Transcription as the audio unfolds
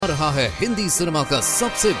रहा है हिंदी सिनेमा का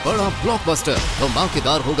सबसे बड़ा ब्लॉकबस्टर।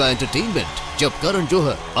 धमाकेदार होगा एंटरटेनमेंट जब करण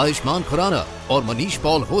जौहर, आयुष्मान खुराना और मनीष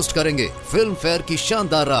पॉल होस्ट करेंगे फिल्म फेयर की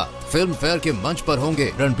शानदार रात। फिल्म फेयर के मंच पर होंगे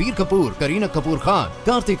रणबीर कपूर, करीना कपूर खान,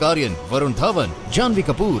 कार्तिक आर्यन, वरुण धवन, जानवी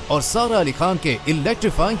कपूर और सारा अली खान के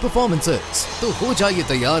इलेक्ट्रीफाइंग परफॉर्मेंसेस। तो हो जाइए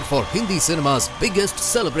तैयार for Hindi cinema's biggest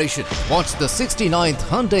celebration. Watch the 69th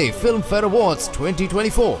Hyundai Film Fair Awards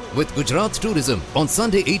 2024 with Gujarat Tourism on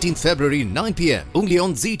Sunday 18th February 9 p.m. only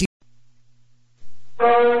on ZT.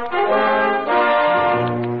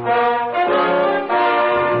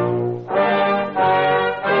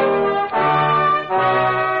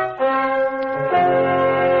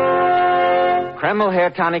 Kreml Hair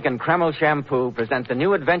Tonic and Kreml Shampoo present the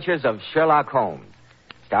new adventures of Sherlock Holmes,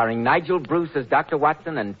 starring Nigel Bruce as Dr.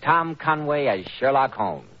 Watson and Tom Conway as Sherlock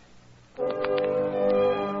Holmes.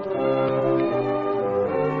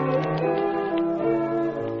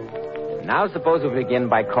 Now suppose we begin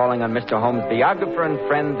by calling on Mr. Holmes' biographer and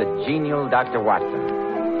friend, the genial Dr.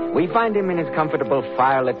 Watson. We find him in his comfortable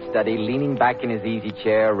firelit study, leaning back in his easy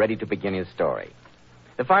chair, ready to begin his story.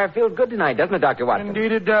 The fire feels good tonight, doesn't it, Dr. Watson?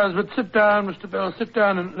 Indeed it does, but sit down, Mr. Bell. Sit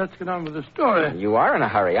down and let's get on with the story. You are in a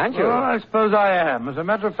hurry, aren't you? Well, I suppose I am. As a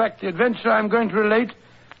matter of fact, the adventure I'm going to relate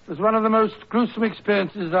was one of the most gruesome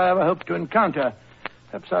experiences I ever hoped to encounter.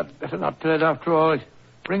 Perhaps I'd better not tell it after all. It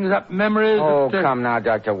brings up memories. Oh, come now,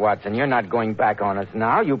 Dr. Watson. You're not going back on us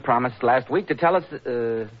now. You promised last week to tell us,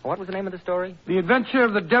 what was the name of the story? The Adventure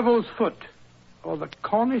of the Devil's Foot, or the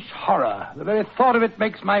Cornish Horror. The very thought of it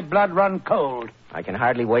makes my blood run cold. I can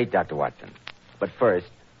hardly wait, Dr. Watson. But first,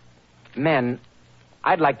 men,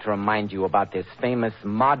 I'd like to remind you about this famous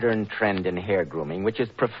modern trend in hair grooming, which is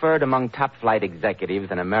preferred among top-flight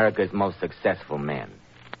executives and America's most successful men.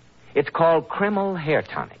 It's called Kreml Hair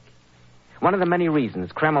Tonic. One of the many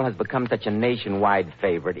reasons Kreml has become such a nationwide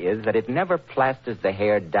favorite is that it never plasters the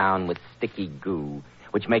hair down with sticky goo,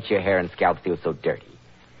 which makes your hair and scalp feel so dirty.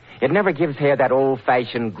 It never gives hair that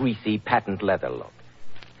old-fashioned, greasy, patent leather look.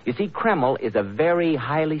 You see, Kreml is a very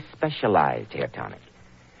highly specialized hair tonic.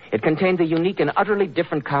 It contains a unique and utterly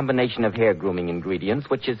different combination of hair grooming ingredients,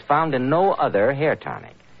 which is found in no other hair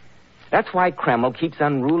tonic. That's why Kreml keeps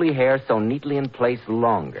unruly hair so neatly in place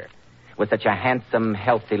longer, with such a handsome,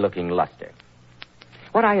 healthy-looking luster.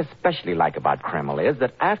 What I especially like about Kreml is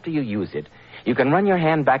that after you use it, you can run your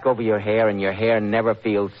hand back over your hair and your hair never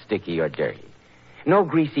feels sticky or dirty. No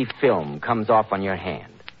greasy film comes off on your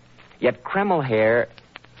hand. Yet Kreml hair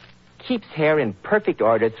keeps hair in perfect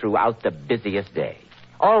order throughout the busiest day,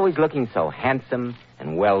 always looking so handsome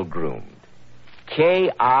and well-groomed.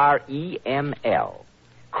 K-R-E-M-L,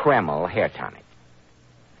 Kreml Hair Tonic.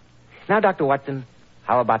 Now, Dr. Watson,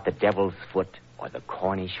 how about the Devil's Foot or the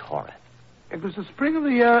Cornish Horror? It was the spring of the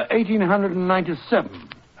year 1897.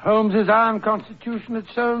 Holmes's iron constitution had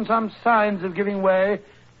shown some signs of giving way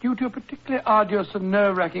due to a particularly arduous and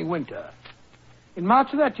nerve-wracking winter. In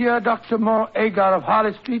March of that year, Dr. Moore Agar of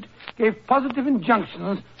Harley Street gave positive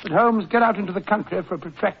injunctions that Holmes get out into the country for a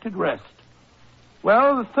protracted rest.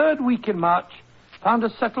 Well, the third week in March found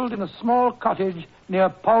us settled in a small cottage near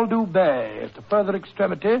Poldhu Bay at the further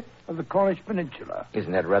extremity of the Cornish Peninsula.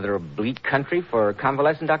 Isn't that rather a bleak country for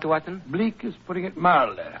convalescent, Dr. Watson? Bleak is putting it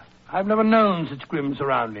mildly. I've never known such grim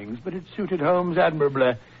surroundings, but it suited Holmes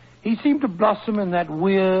admirably. He seemed to blossom in that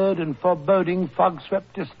weird and foreboding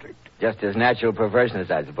fog-swept district. Just his natural perverseness,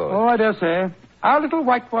 I suppose. Oh, I dare say. Our little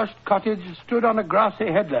whitewashed cottage stood on a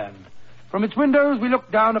grassy headland. From its windows, we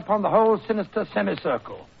looked down upon the whole sinister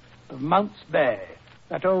semicircle of Mounts Bay,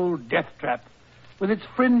 that old death trap, with its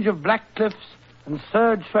fringe of black cliffs and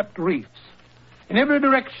surge-swept reefs. In every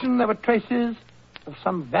direction, there were traces of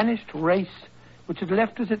some vanished race which had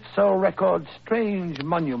left as its sole record strange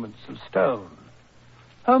monuments of stone.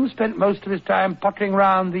 Holmes spent most of his time pottering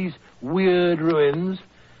round these weird ruins.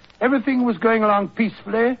 Everything was going along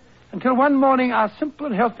peacefully until one morning our simple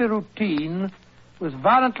and healthy routine was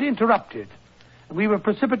violently interrupted, and we were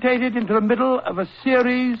precipitated into the middle of a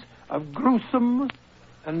series of gruesome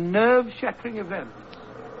and nerve-shattering events.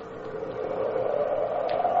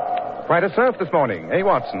 Quite a surf this morning, eh,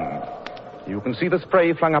 Watson? You can see the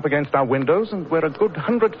spray flung up against our windows, and we're a good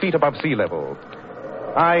 100 feet above sea level.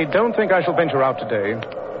 I don't think I shall venture out today.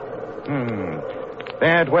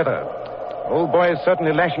 Bad weather. Old boy is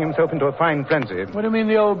certainly lashing himself into a fine frenzy. What do you mean,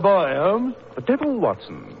 the old boy, Holmes? The devil,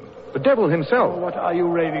 Watson. The devil himself. Oh, what are you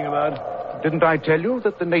raving about? Didn't I tell you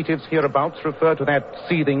that the natives hereabouts refer to that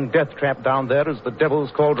seething death trap down there as the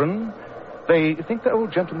Devil's Cauldron? They think the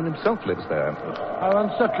old gentleman himself lives there. How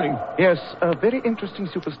unsettling. Yes, a very interesting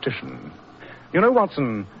superstition. You know,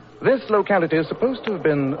 Watson, This locality is supposed to have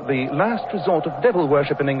been the last resort of devil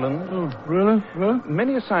worship in England. Oh, really? Well?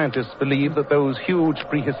 Many scientists believe that those huge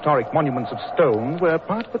prehistoric monuments of stone were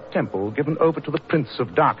part of a temple given over to the Prince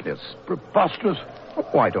of Darkness. Preposterous.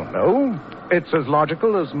 Oh, I don't know. It's as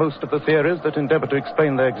logical as most of the theories that endeavor to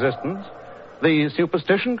explain their existence. The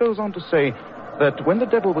superstition goes on to say that when the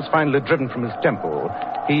devil was finally driven from his temple,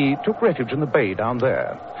 he took refuge in the bay down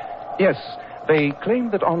there. Yes, they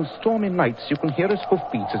claim that on stormy nights you can hear his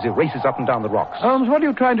hoofbeats as he races up and down the rocks. Holmes, what are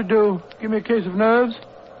you trying to do? Give me a case of nerves?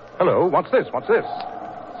 Hello, what's this? What's this?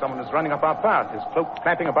 Someone is running up our path, his cloak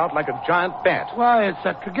flapping about like a giant bat. Why, it's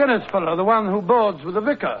that Tregennis fellow, the one who boards with the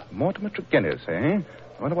vicar. Mortimer Tregennis, eh?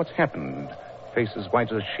 I wonder what's happened. Face as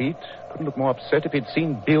white as a sheet. Couldn't look more upset if he'd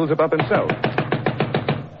seen Beelzebub himself.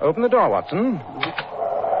 Open the door, Watson.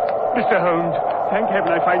 Mr. Holmes, thank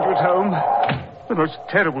heaven I find you at home. The most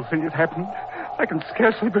terrible thing has happened. I can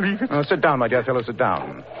scarcely believe it. Oh, sit down, my dear fellow, sit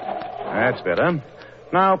down. That's better.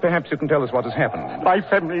 Now, perhaps you can tell us what has happened. My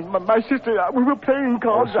family, my sister, we were playing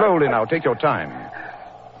cards. Oh, slowly now, take your time.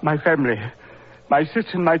 My family, my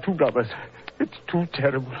sister and my two brothers. It's too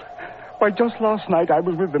terrible. Why, just last night I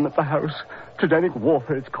was with them at the house. Tridanic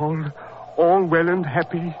warfare, it's called. All well and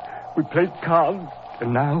happy. We played cards,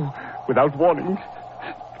 and now, without warning,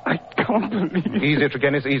 I can't believe Easy, it.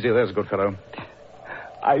 Tregennis, easy. There's a good fellow.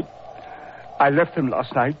 I left them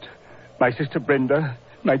last night. My sister Brenda,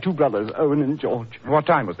 my two brothers, Owen and George. What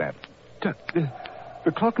time was that?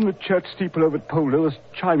 The clock in the church steeple over at Polo was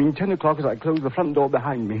chiming 10 o'clock as I closed the front door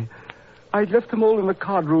behind me. I'd left them all in the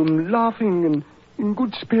card room, laughing and in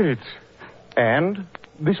good spirits. And?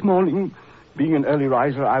 This morning, being an early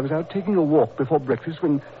riser, I was out taking a walk before breakfast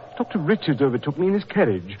when Dr. Richards overtook me in his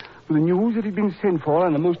carriage with the news that he'd been sent for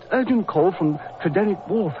on a most urgent call from Tridanic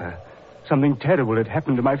warfare. Something terrible had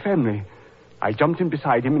happened to my family. I jumped in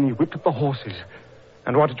beside him and he whipped up the horses.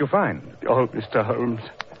 And what did you find? Oh, Mr. Holmes,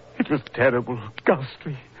 it was terrible,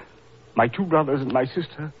 ghastly. My two brothers and my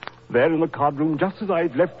sister, there in the card room just as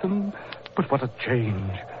I'd left them. But what a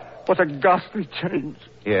change. What a ghastly change.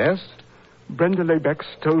 Yes? Brenda lay back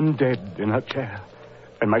stone dead in her chair.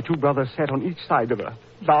 And my two brothers sat on each side of her,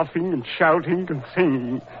 laughing and shouting and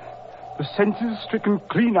singing. The senses stricken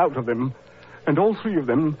clean out of them. And all three of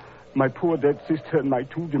them, my poor dead sister and my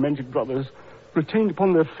two demented brothers, retained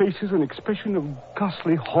upon their faces an expression of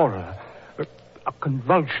ghastly horror, a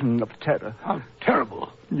convulsion of terror. How terrible.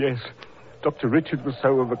 Yes. Dr. Richard was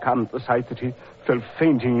so overcome at the sight that he fell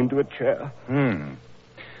fainting into a chair.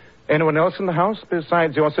 Anyone else in the house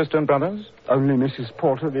besides your sister and brothers? Only Mrs.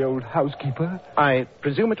 Porter, the old housekeeper. I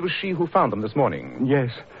presume it was she who found them this morning.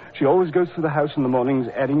 Yes. She always goes through the house in the mornings,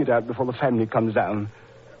 airing it out before the family comes down.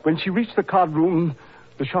 When she reached the card room,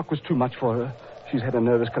 the shock was too much for her. She's had a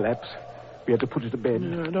nervous collapse. We had to put her to bed.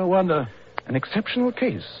 No wonder. An exceptional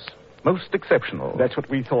case. Most exceptional. That's what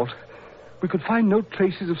we thought. We could find no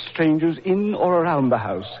traces of strangers in or around the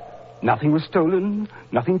house. Nothing was stolen,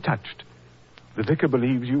 nothing touched. The vicar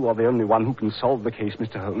believes you are the only one who can solve the case,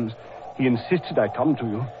 Mr. Holmes. He insisted I come to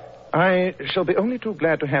you. I shall be only too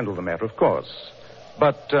glad to handle the matter, of course.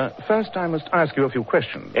 But first I must ask you a few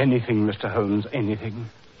questions. Anything, Mr. Holmes, anything.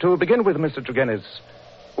 To begin with, Mr. Tregennis,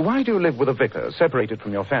 why do you live with a vicar, separated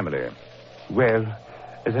from your family? Well,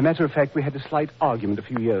 as a matter of fact, we had a slight argument a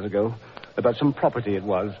few years ago about some property it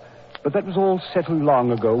was. But that was all settled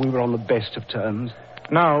long ago. We were on the best of terms.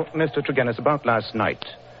 Now, Mr. Tregennis, about last night.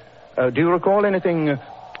 Do you recall anything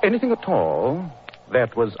at all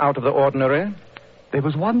that was out of the ordinary? There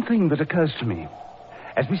was one thing that occurs to me.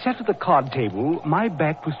 As we sat at the card table, my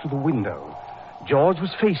back was to the window. George was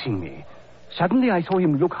facing me. Suddenly, I saw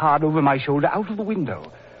him look hard over my shoulder out of the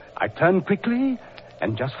window. I turned quickly,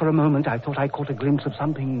 and just for a moment, I thought I caught a glimpse of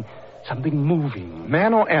something moving.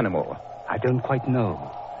 Man or animal? I don't quite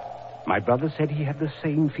know. My brother said he had the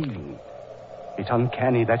same feeling. It's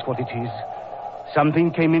uncanny, that's what it is.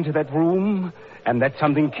 Something came into that room, and that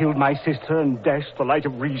something killed my sister and dashed the light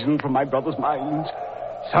of reason from my brother's mind.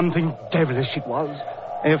 Something devilish it was.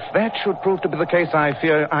 If that should prove to be the case, I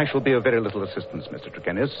fear I shall be of very little assistance, Mr.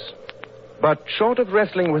 Tregennis. But short of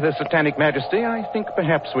wrestling with His Satanic Majesty, I think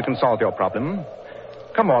perhaps we can solve your problem.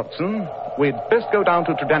 Come, Watson. We'd best go down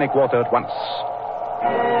to Tridanic Water at once.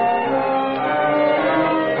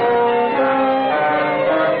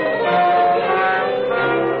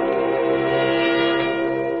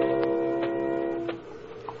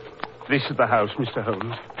 This is the house, Mr.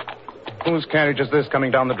 Holmes. Whose carriage is this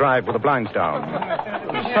coming down the drive with the blinds down?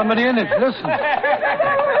 There's somebody in it. Listen.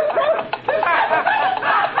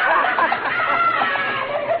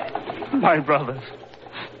 My brothers.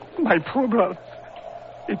 My poor brothers.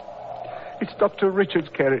 It's Dr. Richard's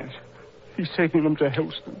carriage. He's taking them to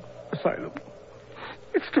Holmes-The Asylum.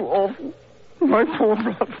 It's too awful. My poor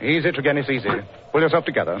brother. Easy, Tregennis, easy. Pull yourself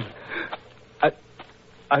together.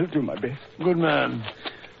 I'll do my best. Good man.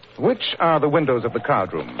 Which are the windows of the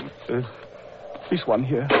card room? This one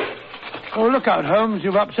here. Oh, look out, Holmes.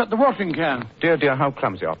 You've upset the watering can. Dear, how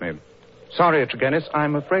clumsy of me. Sorry, Tregennis.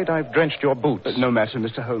 I'm afraid I've drenched your boots. No matter,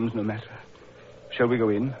 Mr. Holmes, no matter. Shall we go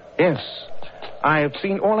in? Yes. I have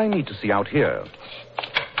seen all I need to see out here.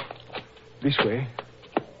 This way.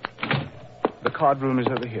 The card room is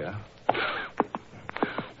over here.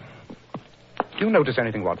 Do you notice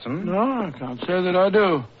anything, Watson? No, I can't say that I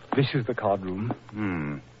do. This is the card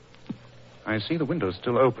room. I see the window's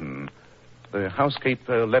still open. The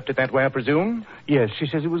housekeeper left it that way, I presume? Yes, she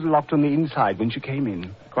says it was locked on the inside when she came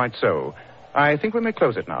in. Quite so. I think we may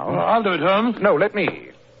close it now. Well, I'll do it, Holmes. No, let me.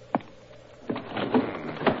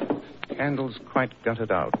 Candles quite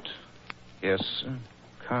gutted out. Yes,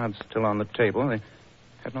 cards still on the table. They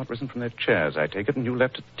have not risen from their chairs, I take it, and you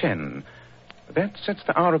left at 10. That sets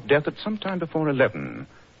the hour of death at some time before 11.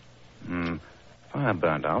 Fire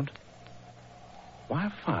burned out. Why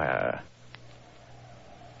a fire?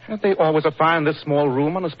 Had they always a fire in this small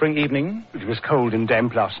room on a spring evening? It was cold and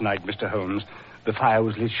damp last night, Mr. Holmes. The fire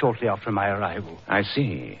was lit shortly after my arrival. I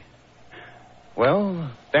see. Well,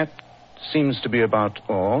 that seems to be about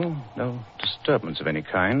all. No disturbance of any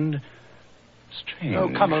kind. Strange. Oh,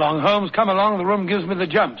 come along, Holmes. Come along. The room gives me the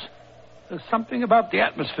jumps. There's something about the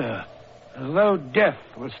atmosphere. As though death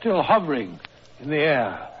was still hovering in the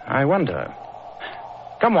air. I wonder.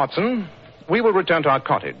 Come, Watson. We will return to our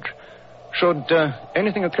cottage. Should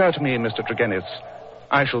anything occur to me, Mr. Tregennis,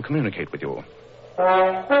 I shall communicate with you.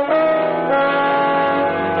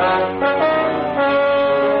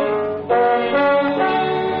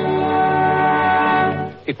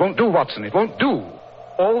 It won't do, Watson. It won't do.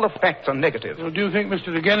 All the facts are negative. Well, do you think Mr.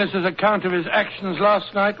 Tregennis' account of his actions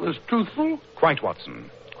last night was truthful? Quite, Watson.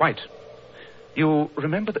 Quite. You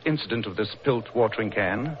remember the incident of this spilt watering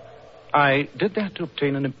can? I did that to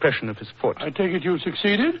obtain an impression of his foot. I take it you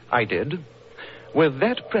succeeded? I did. With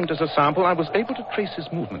that print as a sample, I was able to trace his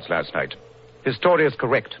movements last night. His story is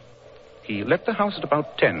correct. He left the house at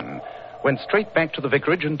about 10, went straight back to the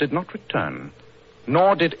vicarage and did not return.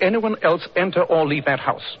 Nor did anyone else enter or leave that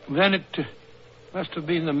house. Then it must have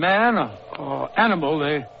been the man or animal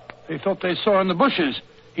they thought they saw in the bushes.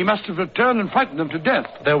 He must have returned and frightened them to death.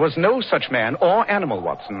 There was no such man or animal,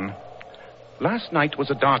 Watson. Last night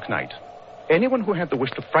was a dark night. Anyone who had the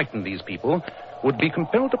wish to frighten these people would be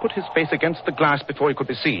compelled to put his face against the glass before he could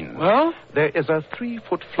be seen. Well? There is a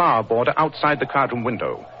 3-foot flower border outside the cardroom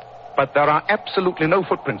window. But there are absolutely no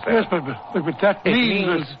footprints there. Yes, but that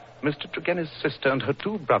means... Mr. Tregennis' sister and her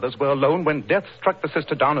 2 brothers were alone when death struck the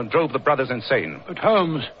sister down and drove the brothers insane. But,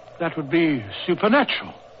 Holmes, that would be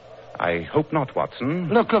supernatural. I hope not, Watson.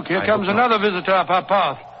 Look, here comes another visitor up our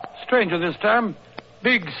path. Stranger this time.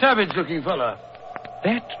 Big, savage-looking fella.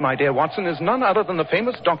 That, my dear Watson, is none other than the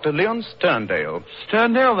famous Dr. Leon Sterndale.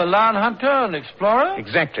 Sterndale, the lion hunter and explorer?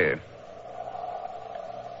 Exactly.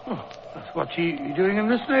 Oh, what's he doing in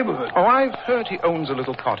this neighborhood? Oh, I've heard he owns a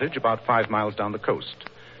little cottage about 5 miles down the coast.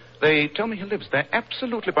 They tell me he lives there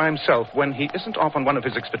absolutely by himself when he isn't off on one of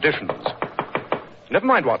his expeditions. Never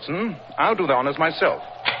mind, Watson. I'll do the honors myself.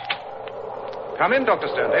 Come in, Dr.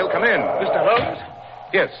 Sterndale. Come in. Mr. Holmes?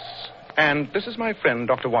 Yes. And this is my friend,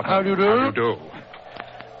 Dr. Watson. How do you do? How do you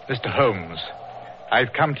do? Mr. Holmes,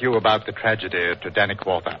 I've come to you about the tragedy at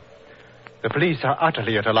Dannywater. The police are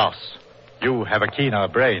utterly at a loss. You have a keener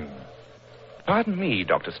brain. Pardon me,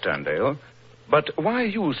 Dr. Sterndale, but why are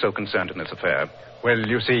you so concerned in this affair? Well,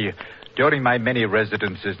 you see, during my many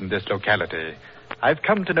residences in this locality, I've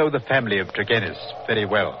come to know the family of Tregennis very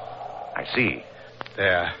well. I see.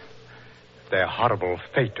 Their horrible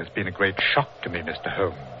fate has been a great shock to me, Mr.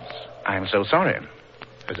 Holmes. I'm so sorry.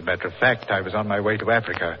 As a matter of fact, I was on my way to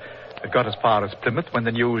Africa. I got as far as Plymouth when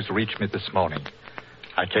the news reached me this morning.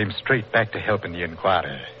 I came straight back to help in the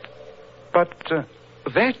inquiry. But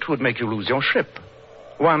that would make you lose your ship.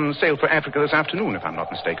 One sailed for Africa this afternoon, if I'm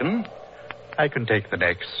not mistaken. I can take the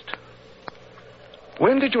next.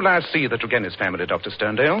 When did you last see the Tregennis family, Dr.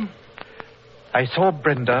 Sterndale? I saw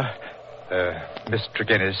Brenda, Miss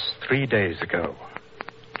Tregennis, 3 days ago,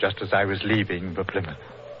 just as I was leaving for Plymouth.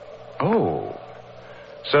 Oh.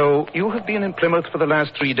 So you have been in Plymouth for the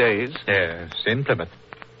last 3 days? Yes, in Plymouth.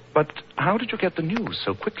 But how did you get the news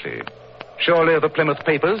so quickly? Surely the Plymouth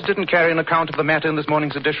papers didn't carry an account of the matter in this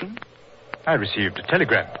morning's edition? I received a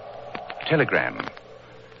telegram. Telegram?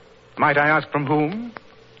 Might I ask from whom?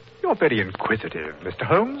 You're very inquisitive, Mr.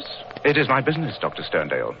 Holmes. It is my business, Dr.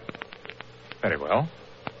 Sterndale. Very well.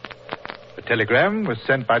 The telegram was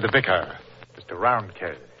sent by the vicar, Mr.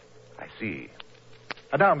 Roundcase. I see.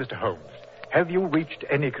 And now, Mr. Holmes, have you reached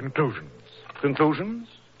any conclusions? Conclusions?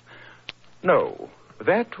 No.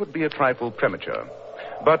 That would be a trifle premature.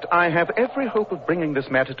 But I have every hope of bringing this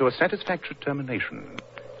matter to a satisfactory termination.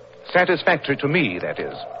 Satisfactory to me, that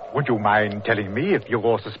is. Would you mind telling me if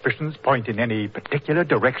your suspicions point in any particular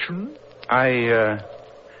direction?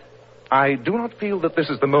 I do not feel that this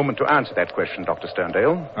is the moment to answer that question, Dr.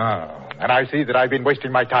 Sterndale. And I see that I've been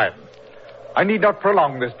wasting my time. I need not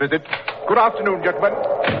prolong this visit. Good afternoon,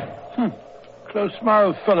 gentlemen.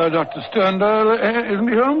 Close-mouthed fellow, Dr. Sterndale, isn't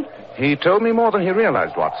he, Holmes? He told me more than he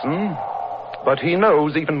realized, Watson. But he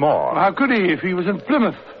knows even more. How could he if he was in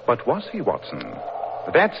Plymouth? But was he, Watson?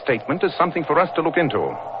 That statement is something for us to look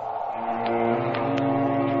into.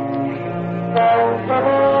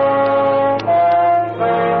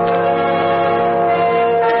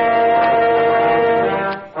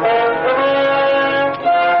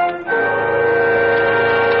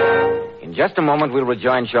 In just a moment, we'll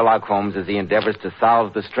rejoin Sherlock Holmes as he endeavors to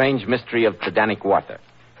solve the strange mystery of Tadanic water.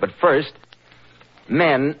 But first,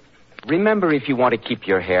 men, remember, if you want to keep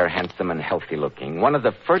your hair handsome and healthy looking, one of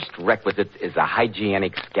the first requisites is a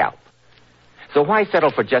hygienic scalp. So why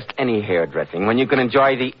settle for just any hair dressing when you can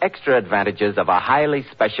enjoy the extra advantages of a highly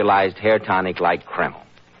specialized hair tonic like Kreml?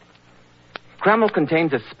 Kreml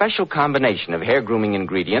contains a special combination of hair grooming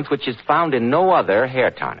ingredients which is found in no other hair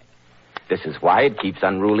tonic. This is why it keeps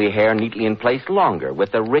unruly hair neatly in place longer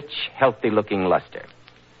with a rich, healthy-looking luster.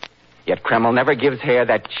 Yet Kreml never gives hair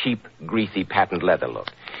that cheap, greasy patent leather look.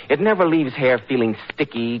 It never leaves hair feeling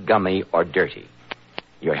sticky, gummy, or dirty.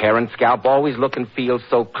 Your hair and scalp always look and feel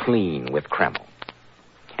so clean with Kreml.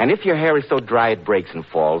 And if your hair is so dry it breaks and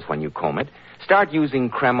falls when you comb it, start using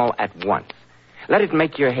Kreml at once. Let it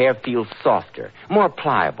make your hair feel softer, more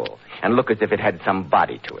pliable, and look as if it had some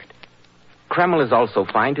body to it. Kreml is also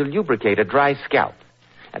fine to lubricate a dry scalp.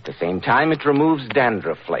 At the same time, it removes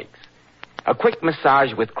dandruff flakes. A quick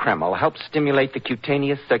massage with Kreml helps stimulate the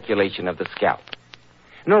cutaneous circulation of the scalp.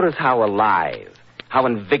 Notice how alive, how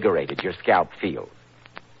invigorated your scalp feels.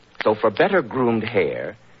 So for better groomed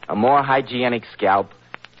hair, a more hygienic scalp,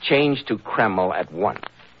 change to Kreml at once.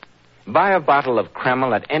 Buy a bottle of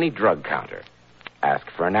Kreml at any drug counter. Ask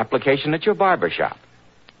for an application at your barber shop.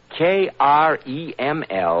 Kreml,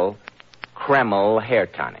 Kreml Hair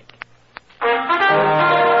Tonic.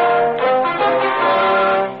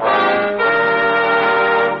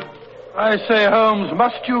 I say, Holmes,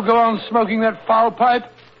 must you go on smoking that foul pipe?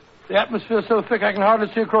 The atmosphere's so thick I can hardly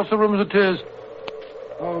see across the room as it is.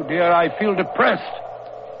 Oh, dear, I feel depressed.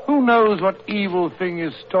 Who knows what evil thing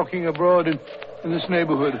is stalking abroad in this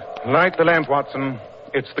neighborhood? Light the lamp, Watson.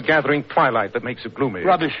 It's the gathering twilight that makes it gloomy.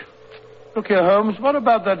 Rubbish. Look here, Holmes, what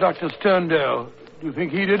about that Dr. Sterndale? Do you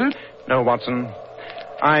think he did it? No, Watson.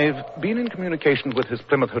 I've been in communication with his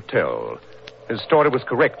Plymouth hotel. His story was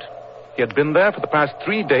correct. He had been there for the past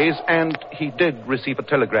 3 days, and he did receive a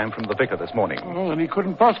telegram from the vicar this morning. Oh, and he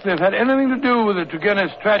couldn't possibly have had anything to do with the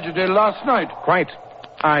Turgenis tragedy last night. Quite.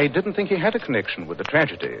 I didn't think he had a connection with the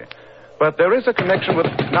tragedy. But there is a connection with...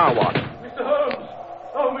 Now what? Mr. Holmes!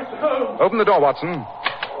 Oh, Mr. Holmes! Open the door, Watson.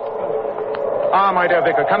 Ah, my dear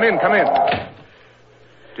vicar, come in, come in.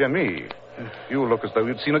 Dear me, you look as though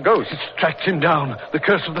you'd seen a ghost. It's tracked him down. The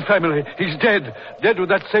curse of the family. He's dead. Dead with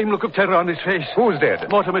that same look of terror on his face. Who's dead?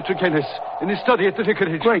 Mortimer Turgenis, in his study at the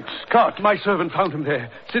vicarage. Great Scott. My servant found him there,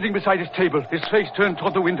 sitting beside his table, his face turned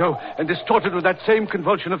toward the window, and distorted with that same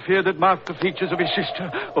convulsion of fear that marked the features of his sister.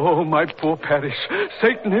 Oh, my poor parish.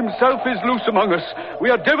 Satan himself is loose among us. We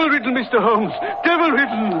are devil-ridden, Mr. Holmes.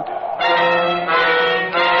 Devil-ridden.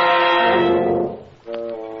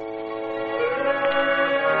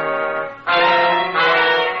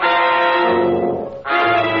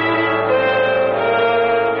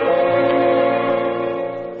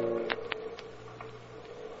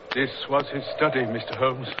 This was his study, Mr.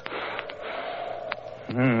 Holmes.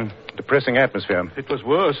 Depressing atmosphere. It was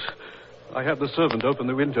worse. I had the servant open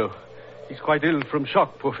the window. He's quite ill from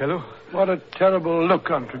shock, poor fellow. What a terrible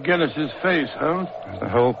look on Turgenis' face, Holmes. The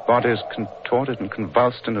whole body is contorted and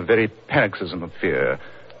convulsed in a very paroxysm of fear.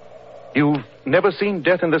 You've never seen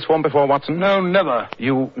death in this form before, Watson? No, never.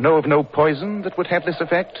 You know of no poison that would have this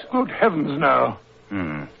effect? Good heavens, no.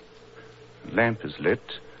 The lamp is lit.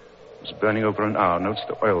 It's burning over an hour. Notes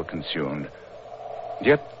the oil consumed.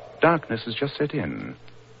 Yet darkness has just set in.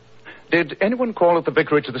 Did anyone call at the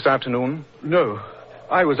vicarage this afternoon? No.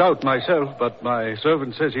 I was out myself, but my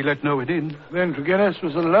servant says he let no one in. Then Turgenis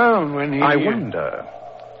was alone when he... I wonder.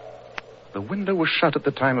 The window was shut at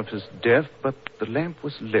the time of his death, but the lamp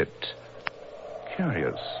was lit.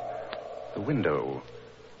 Curious. The window.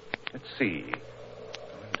 Let's see.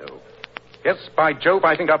 Window. Yes, by Jove,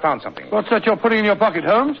 I think I found something. What's that you're putting in your pocket,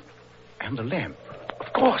 Holmes? And the lamp.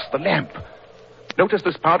 Of course, the lamp. Notice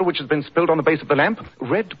this powder which has been spilled on the base of the lamp?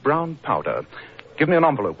 Red-brown powder. Give me an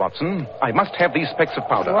envelope, Watson. I must have these specks of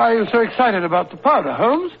powder. Why are you so excited about the powder,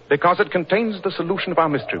 Holmes? Because it contains the solution of our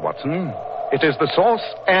mystery, Watson. It is the source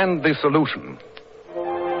and the solution.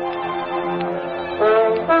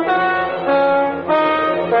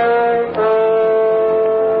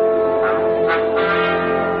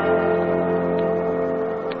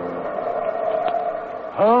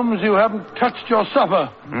 Holmes, you haven't touched your supper.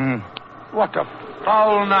 What a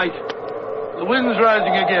foul night. The wind's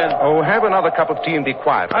rising again. Oh, have another cup of tea and be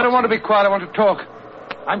quiet, Watson. I don't want to be quiet. I want to talk.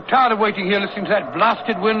 I'm tired of waiting here listening to that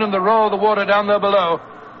blasted wind and the roar of the water down there below.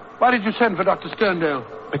 Why did you send for Dr. Sterndale?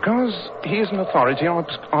 Because he is an authority on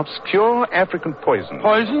obscure African poisons.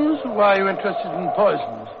 Poisons? Why are you interested in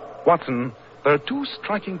poisons? Watson, there are two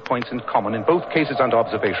striking points in common in both cases under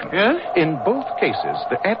observation. Yes? In both cases,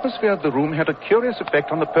 the atmosphere of the room had a curious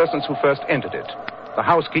effect on the persons who first entered it. The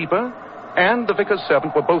housekeeper and the vicar's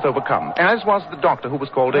servant were both overcome, as was the doctor who was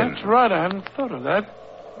called in. That's right. I hadn't thought of that.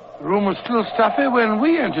 The room was still stuffy when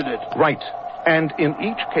we entered it. Right. And in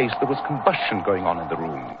each case, there was combustion going on in the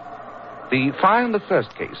room. The fire in the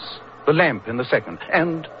first case, the lamp in the second,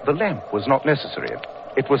 and the lamp was not necessary.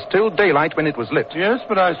 It was still daylight when it was lit. Yes,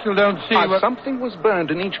 but I still don't see what... Something was burned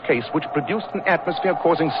in each case which produced an atmosphere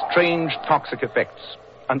causing strange toxic effects.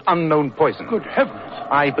 An unknown poison. Good heavens.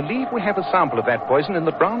 I believe we have a sample of that poison in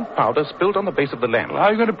the brown powder spilled on the base of the lamp. Well, how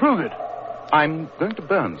are you going to prove it? I'm going to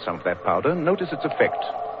burn some of that powder and notice its effect.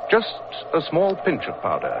 Just a small pinch of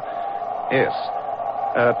powder. Yes.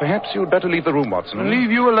 Perhaps you'd better leave the room, Watson. And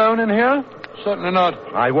leave you alone in here? Certainly not.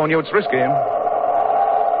 I warn you, it's risky.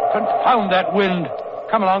 Confound that wind.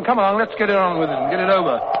 Come along. Let's get it on with it and get it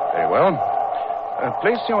over. Very well.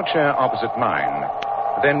 Place your chair opposite mine.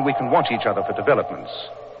 Then we can watch each other for developments.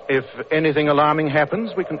 If anything alarming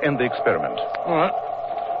happens, we can end the experiment. All right.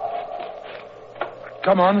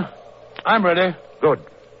 Come on. I'm ready. Good.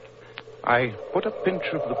 I put a pinch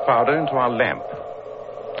of the powder into our lamp.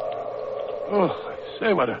 Oh, I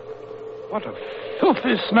say, what a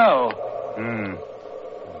filthy smell.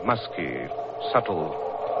 Musky, subtle,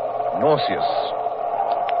 nauseous.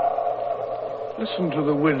 Listen to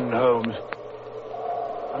the wind, Holmes.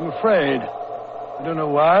 I'm afraid. I don't know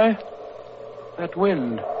why. That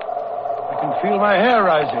wind. I can feel my hair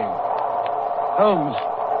rising. Holmes,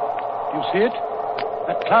 do you see it?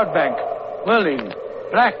 That cloud bank, whirling,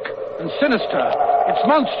 black and sinister. It's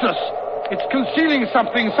monstrous. It's concealing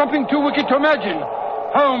something too wicked to imagine.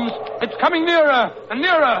 Holmes, it's coming nearer and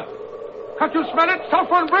nearer. Can't you smell it?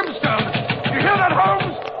 Sulfur and brimstone. You hear that,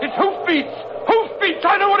 Holmes? It's hoofbeats. Hoofbeats.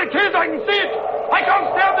 I know what it is. I can see it. I can't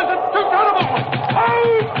stand this. It's too terrible.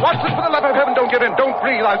 Holmes! Watson, for the love of heaven, don't give in. Don't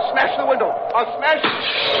breathe. I'll smash the window. I'll smash...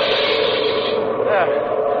 There.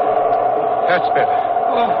 That's better.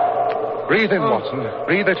 Oh. Breathe in, Watson.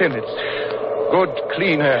 Breathe it in. It's good,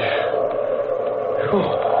 clean air. Whew.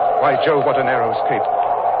 By Jove, what a narrow escape.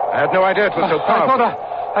 I had no idea it was so powerful.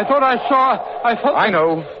 I thought I saw... I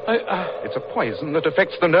know. It's a poison that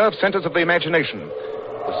affects the nerve centers of the imagination.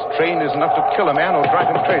 The strain is enough to kill a man or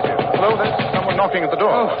drive him crazy. Hello, there's someone knocking at the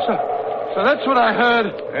door. Oh, so that's what I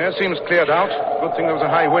heard. Yeah, seems cleared out. Good thing there was a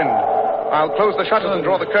high wind. I'll close the shutters and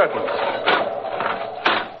draw the curtains.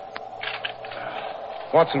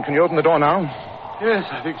 Watson, can you open the door now? Yes,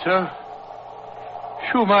 I think so.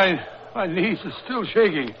 Phew, my knees are still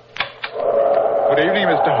shaking. Good evening,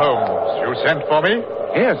 Mr. Holmes. You sent for me?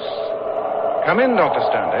 Yes. Come in, Dr.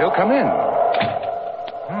 Sterndale. Come in.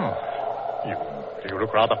 You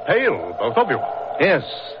look rather pale, both of you. Yes.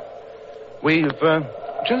 We've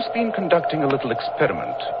just been conducting a little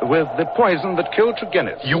experiment with the poison that killed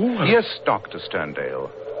Tregennis. You? Yes, Dr. Sterndale.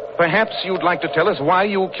 Perhaps you'd like to tell us why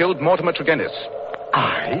you killed Mortimer Tregennis.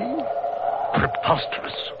 I?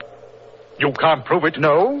 Preposterous. You can't prove it?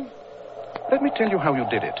 No. Let me tell you how you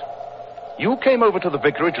did it. You came over to the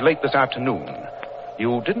vicarage late this afternoon.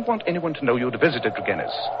 You didn't want anyone to know you'd visited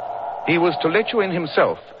Tregennis. He was to let you in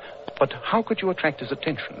himself. But how could you attract his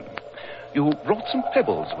attention? You brought some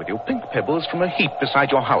pebbles with you, pink pebbles from a heap beside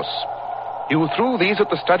your house. You threw these at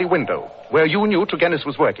the study window, where you knew Tregennis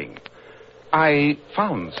was working. I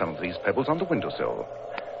found some of these pebbles on the windowsill.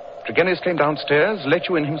 Tregennis came downstairs, let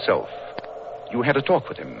you in himself. You had a talk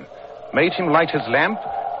with him, made him light his lamp,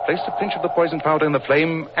 placed a pinch of the poison powder in the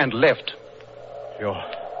flame, and left. You're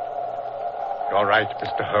right,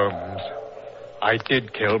 Mr. Holmes. I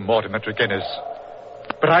did kill Mortimer Tregennis.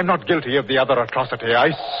 But I'm not guilty of the other atrocity.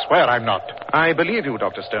 I swear I'm not. I believe you,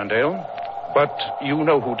 Dr. Sterndale. But you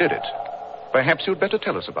know who did it. Perhaps you'd better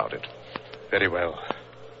tell us about it. Very well.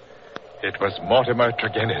 It was Mortimer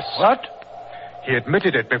Tregennis. What? He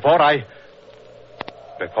admitted it before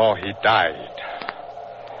he died.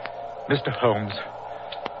 Mr. Holmes,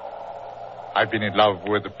 I've been in love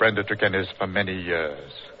with Brenda Tregennis for many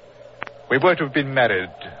years. We were to have been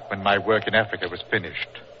married when my work in Africa was finished.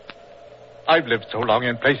 I've lived so long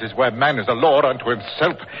in places where man is a law unto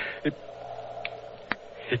himself.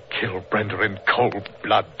 He killed Brenda in cold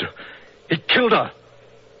blood. He killed her.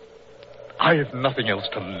 I have nothing else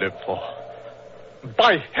to live for.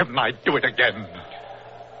 By heaven, I'd do it again.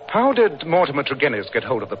 How did Mortimer Tregennis get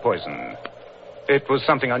hold of the poison? It was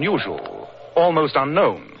something unusual, almost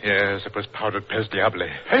unknown. Yes, it was powdered pes diable.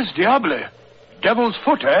 Pes diable? Devil's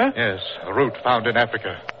foot, eh? Yes, a root found in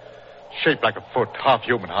Africa. Shaped like a foot, half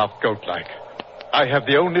human, half goat-like. I have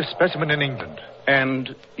the only specimen in England.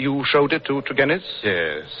 And you showed it to Tregennis?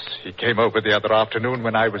 Yes, he came over the other afternoon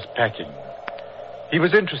when I was packing. He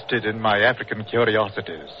was interested in my African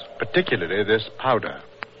curiosities, particularly this powder.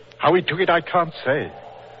 How he took it, I can't say.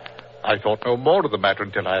 I thought no more of the matter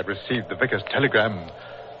until I had received the vicar's telegram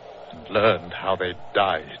and learned how they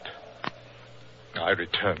died. I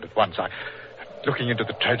returned at once. Looking into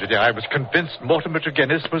the tragedy, I was convinced Mortimer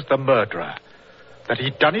Tregennis was the murderer, that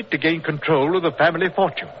he'd done it to gain control of the family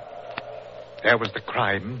fortune. There was the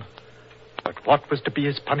crime, but what was to be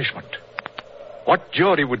his punishment? What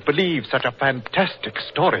jury would believe such a fantastic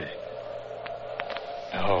story?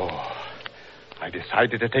 No, I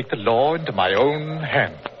decided to take the law into my own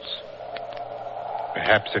hands.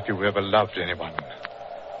 Perhaps if you ever loved anyone,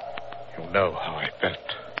 you'll know how I felt.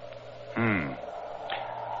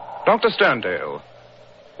 Dr. Sterndale,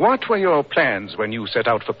 what were your plans when you set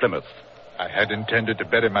out for Plymouth? I had intended to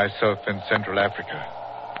bury myself in Central Africa.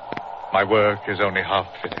 My work is only half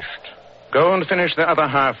finished. Go and finish the other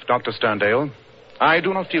half, Dr. Sterndale. I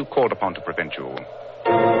do not feel called upon to prevent you.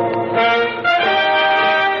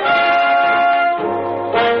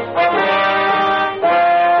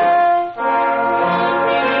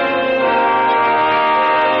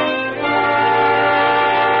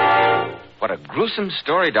 What a gruesome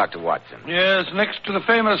story, Dr. Watson. Yes, next to the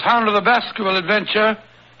famous Hound of the Baskerville adventure,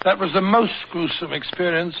 that was the most gruesome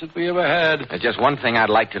experience that we ever had. There's just one thing I'd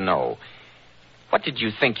like to know. What did you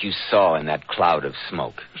think you saw in that cloud of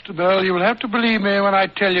smoke? Mr. Bell, you will have to believe me when I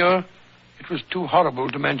tell you it was too horrible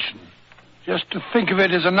to mention. Just to think of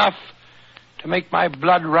it is enough to make my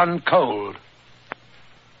blood run cold.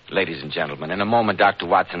 Ladies and gentlemen, in a moment, Dr.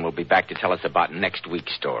 Watson will be back to tell us about next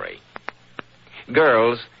week's story.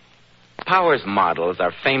 Girls, Powers models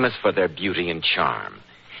are famous for their beauty and charm.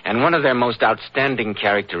 And one of their most outstanding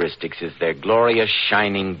characteristics is their glorious,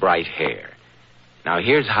 shining, bright hair. Now,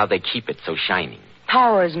 here's how they keep it so shining.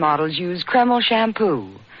 Powers models use Kreml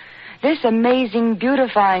shampoo. This amazing,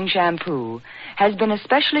 beautifying shampoo has been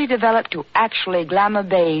especially developed to actually glamour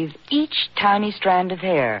bathe each tiny strand of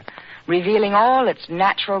hair, revealing all its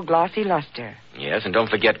natural glossy luster. Yes, and don't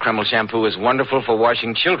forget Kreml shampoo is wonderful for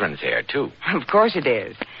washing children's hair, too. Of course it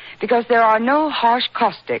is, because there are no harsh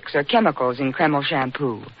caustics or chemicals in Kreml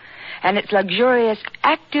shampoo, and its luxurious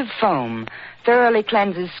active foam thoroughly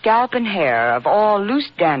cleanses scalp and hair of all loose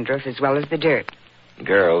dandruff as well as the dirt.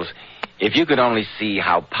 Girls, if you could only see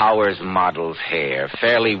how Powers model's hair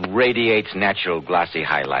fairly radiates natural glossy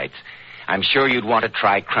highlights, I'm sure you'd want to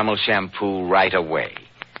try Kreml shampoo right away.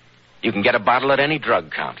 You can get a bottle at any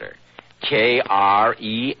drug counter. Kreml,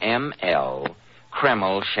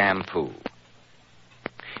 Kreml shampoo.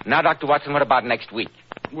 Now, Dr. Watson, what about next week?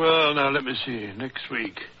 Well, now, let me see. Next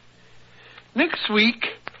week,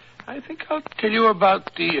 I think I'll tell you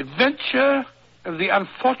about the adventure of the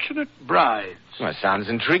unfortunate brides. Well, sounds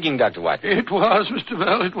intriguing, Dr. Watson. It was, Mr.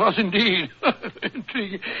 Bell. It was indeed.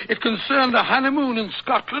 Intriguing. It concerned a honeymoon in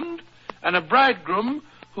Scotland and a bridegroom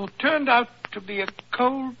who turned out to be a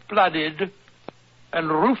cold-blooded and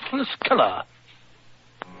ruthless killer.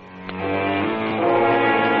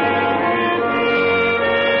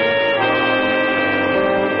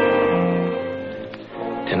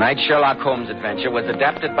 Tonight's Sherlock Holmes adventure was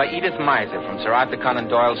adapted by Edith Meiser from Sir Arthur Conan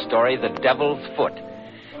Doyle's story, The Devil's Foot.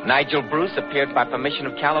 Nigel Bruce appeared by permission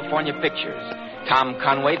of California Pictures. Tom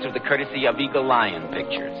Conway through the courtesy of Eagle Lion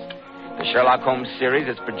Pictures. The Sherlock Holmes series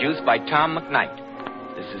is produced by Tom McKnight.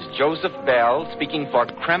 This is Joseph Bell speaking for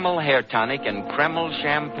Kreml Hair Tonic and Kreml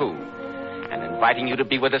Shampoo, and inviting you to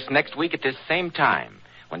be with us next week at this same time,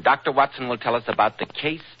 when Dr. Watson will tell us about the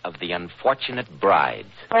case of the unfortunate brides.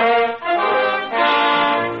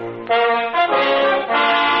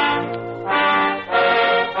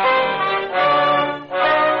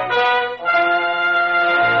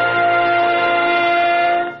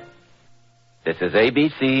 This This is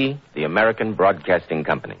ABC, the American Broadcasting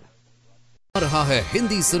Company. आ रहा है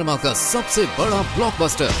Hindi cinema का सबसे बड़ा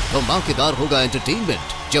blockbuster. धमाकेदार होगा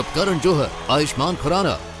entertainment जब करण जौहर, आयुष्मान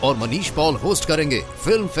खुराना और Manish Paul host करेंगे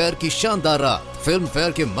फिल्म फेयर की शानदार रात। फिल्म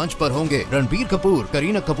फेयर के मंच पर होंगे रणबीर कपूर,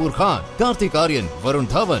 करीना कपूर खान, कार्तिक आर्यन, वरुण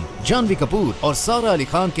धवन, जानवी कपूर और सारा अली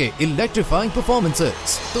खान के इलेक्ट्रीफाइंग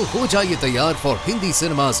परफॉर्मेंसेस। तो हो जाइए तैयार for Hindi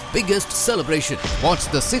cinema's biggest celebration. Watch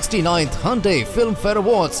the 69th Hyundai Film Fair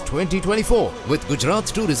Awards 2024 with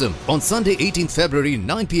Gujarat Tourism on Sunday 18th February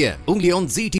 9 p.m. only on ZT.